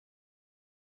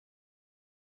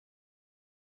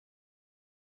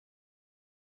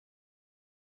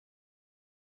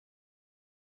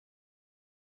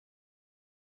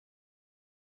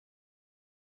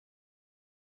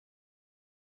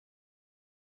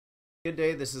Good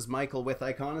day, this is Michael with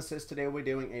Iconasys. Today we're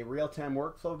doing a real-time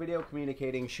workflow video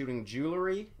communicating shooting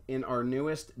jewelry in our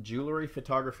newest jewelry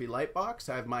photography light box.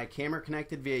 I have my camera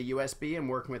connected via USB. I'm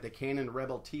working with a Canon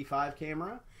Rebel T5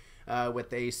 camera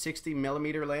with a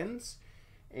 60mm lens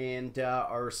and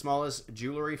our smallest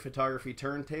jewelry photography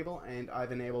turntable, and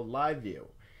I've enabled live view.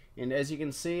 And as you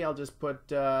can see, I'll just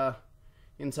put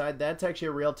inside, that's actually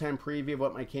a real-time preview of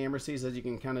what my camera sees. As you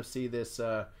can kind of see this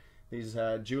these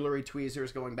jewelry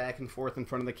tweezers going back and forth in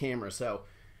front of the camera. So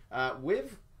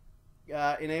we've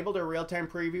enabled a real-time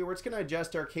preview. We're just going to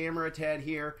adjust our camera a tad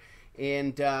here.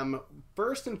 And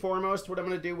first and foremost, what I'm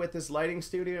going to do with this lighting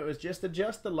studio is just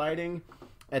adjust the lighting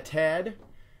a tad.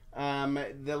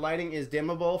 The lighting is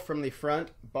dimmable from the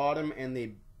front, bottom, and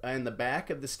the back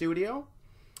of the studio.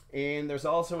 And there's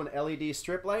also an LED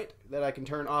strip light that I can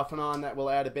turn off and on that will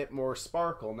add a bit more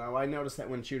sparkle. Now I noticed that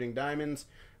when shooting diamonds,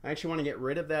 I actually want to get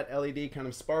rid of that LED kind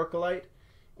of sparkle light,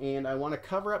 and I want to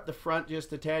cover up the front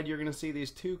just a tad. You're going to see these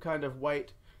two kind of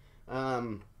white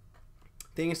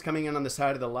things coming in on the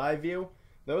side of the live view.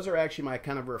 Those are actually my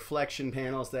kind of reflection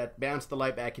panels that bounce the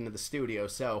light back into the studio.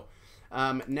 So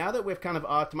now that we've kind of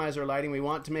optimized our lighting, we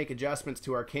want to make adjustments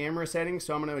to our camera settings.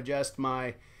 So I'm going to adjust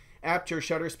my aperture,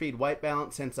 shutter speed, white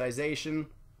balance, sensitization,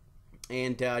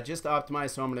 and just optimize.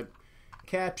 So I'm going to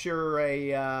capture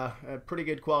a pretty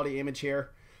good quality image here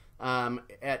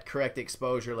at correct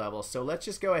exposure levels. So let's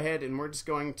just go ahead and we're just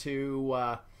going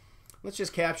to let's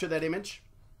just capture that image,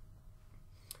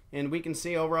 and we can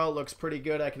see overall it looks pretty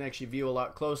good. I can actually view a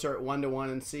lot closer at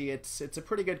 1:1 and see it's a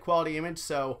pretty good quality image.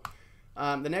 So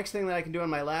the next thing that I can do in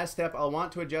my last step, I'll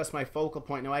want to adjust my focal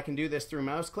point. Now I can do this through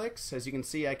mouse clicks. As you can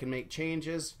see, I can make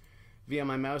changes via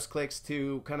my mouse clicks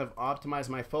to kind of optimize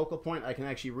my focal point. I can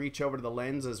actually reach over to the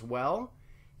lens as well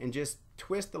and just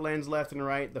twist the lens left and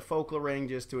right, the focal ring,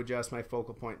 just to adjust my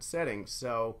focal point settings.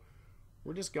 So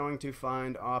we're just going to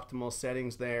find optimal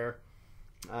settings there.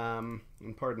 And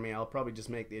pardon me, I'll probably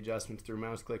just make the adjustments through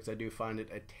mouse clicks. I do find it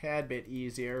a tad bit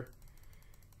easier.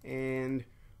 And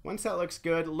once that looks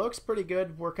good, it looks pretty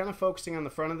good. We're kind of focusing on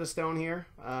the front of the stone here.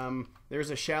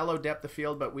 There's a shallow depth of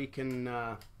field, but we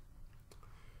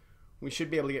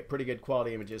should be able to get pretty good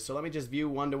quality images. So let me just view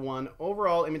 1:1.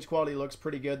 Overall image quality looks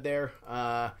pretty good there.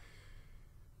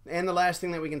 And the last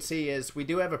thing that we can see is we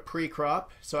do have a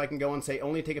pre-crop, so I can go and say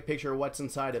only take a picture of what's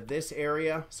inside of this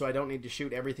area, so I don't need to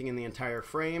shoot everything in the entire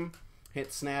frame.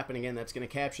 Hit snap, and again, that's going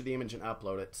to capture the image and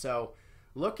upload it. So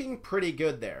looking pretty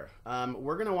good there.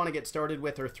 We're going to want to get started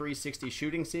with our 360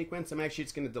 shooting sequence. I'm actually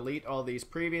just going to delete all these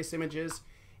previous images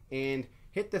and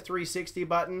hit the 360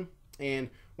 button. And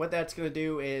what that's going to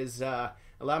do is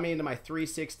allow me into my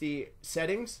 360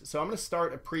 settings. So I'm going to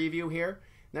start a preview here.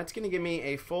 And that's going to give me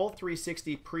a full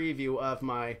 360 preview of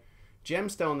my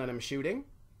gemstone that I'm shooting.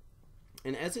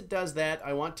 And as it does that,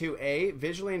 I want to A,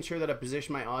 visually ensure that I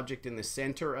position my object in the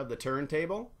center of the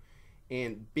turntable.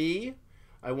 And B,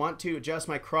 I want to adjust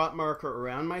my crop marker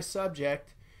around my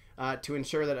subject to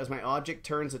ensure that as my object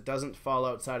turns, it doesn't fall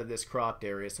outside of this cropped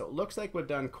area. So it looks like we've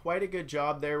done quite a good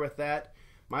job there with that.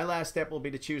 My last step will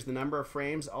be to choose the number of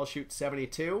frames. I'll shoot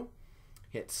 72,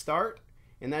 hit start,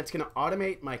 and that's going to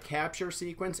automate my capture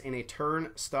sequence in a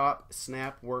turn, stop,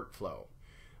 snap workflow.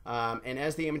 And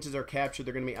as the images are captured,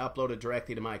 they're going to be uploaded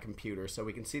directly to my computer. So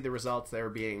we can see the results there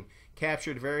being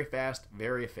captured very fast,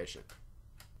 very efficient.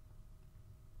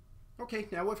 Okay,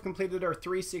 now we've completed our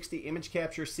 360 image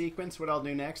capture sequence. What I'll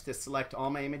do next is select all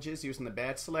my images using the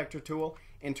batch selector tool,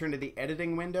 enter into the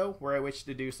editing window where I wish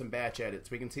to do some batch edits.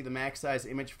 We can see the max size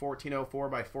image 1404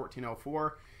 by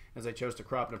 1404 as I chose to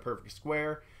crop in a perfect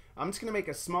square. I'm just going to make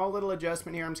a small little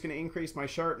adjustment here. I'm just going to increase my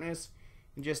sharpness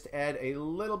and just add a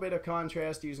little bit of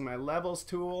contrast using my levels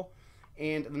tool.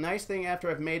 And the nice thing, after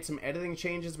I've made some editing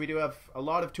changes, we do have a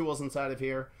lot of tools inside of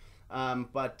here.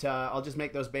 But I'll just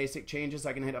make those basic changes.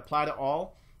 I can hit apply to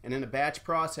all, and in a batch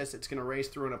process it's going to race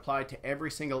through and apply to every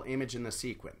single image in the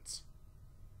sequence.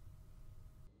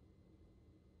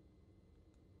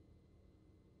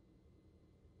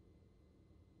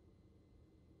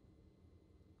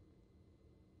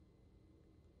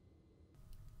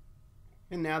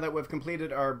 And now that we've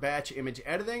completed our batch image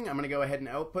editing, I'm going to go ahead and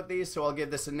output these. So I'll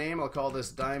give this a name. I'll call this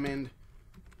Diamond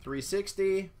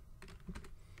 360.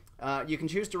 You can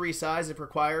choose to resize if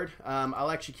required.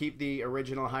 I'll actually keep the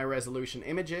original high resolution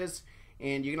images,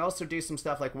 and you can also do some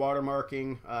stuff like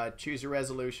watermarking, choose your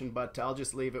resolution, but I'll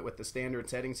just leave it with the standard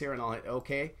settings here, and I'll hit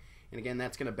OK. And again,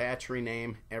 that's going to batch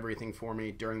rename everything for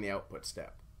me during the output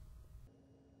step.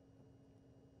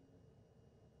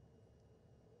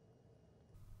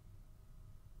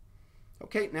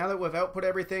 Okay, now that we've output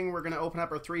everything, we're going to open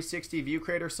up our 360 View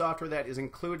Creator software that is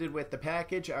included with the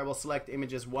package. I will select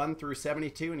images 1 through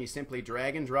 72 and you simply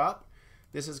drag and drop.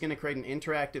 This is going to create an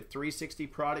interactive 360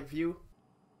 product view.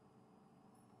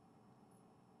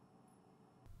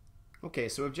 Okay,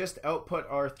 so we've just output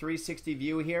our 360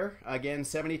 view here. Again,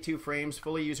 72 frames,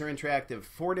 fully user interactive.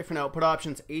 4 different output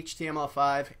options: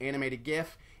 HTML5, animated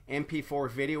GIF, MP4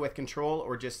 video with control,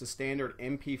 or just a standard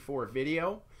MP4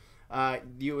 video.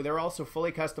 They're also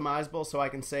fully customizable, so I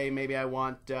can say maybe I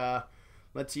want,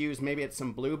 let's use, maybe it's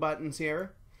some blue buttons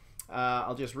here.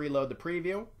 I'll just reload the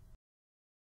preview.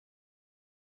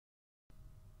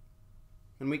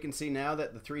 And we can see now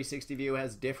that the 360 view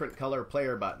has different color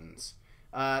player buttons.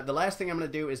 The last thing I'm going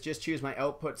to do is just choose my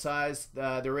output size.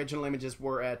 The original images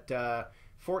were at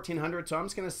 1400, so I'm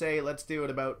just going to say let's do it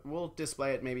about, we'll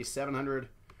display it maybe 700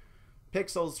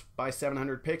 pixels by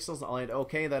 700 pixels. I'll hit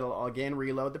OK. That'll again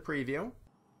reload the preview.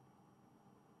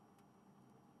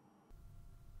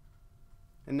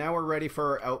 And now we're ready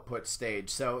for our output stage.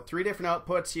 So 3 different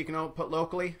outputs you can output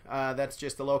locally. That's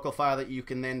just a local file that you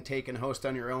can then take and host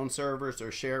on your own servers or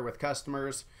share with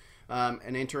customers.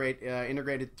 An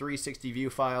integrated 360 view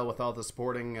file with all the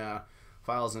supporting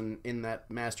files in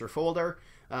that master folder.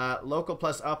 Local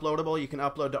plus uploadable, you can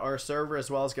upload to our server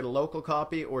as well as get a local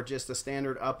copy, or just a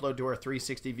standard upload to our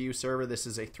 360 view server. This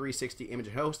is a 360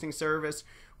 image hosting service,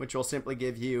 which will simply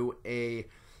give you a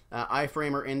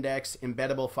iframe or index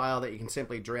embeddable file that you can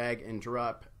simply drag and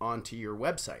drop onto your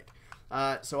website.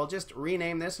 So I'll just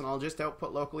rename this and I'll just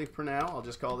output locally for now. I'll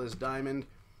just call this Diamond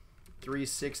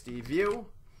 360 View.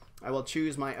 I will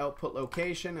choose my output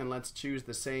location, and let's choose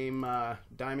the same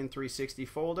Diamond 360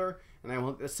 folder, and I will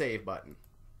hit the Save button.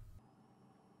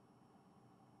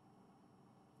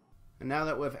 And now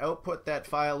that we've output that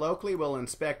file locally, we'll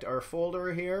inspect our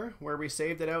folder here where we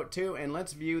saved it out to, and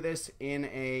let's view this in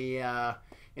a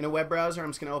web browser. I'm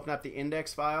just going to open up the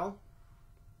index file,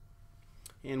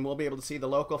 and we'll be able to see the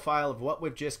local file of what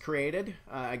we've just created.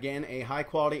 Again, a high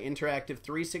quality interactive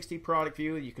 360 product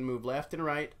view. You can move left and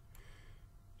right,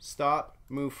 stop,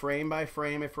 move frame by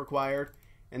frame if required,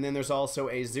 and then there's also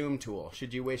a zoom tool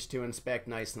should you wish to inspect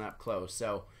nice and up close.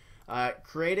 So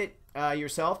create it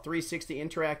yourself. 360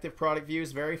 interactive product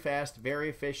views, very fast, very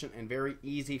efficient, and very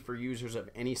easy for users of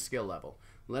any skill level.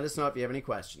 Let us know if you have any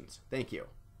questions. Thank you.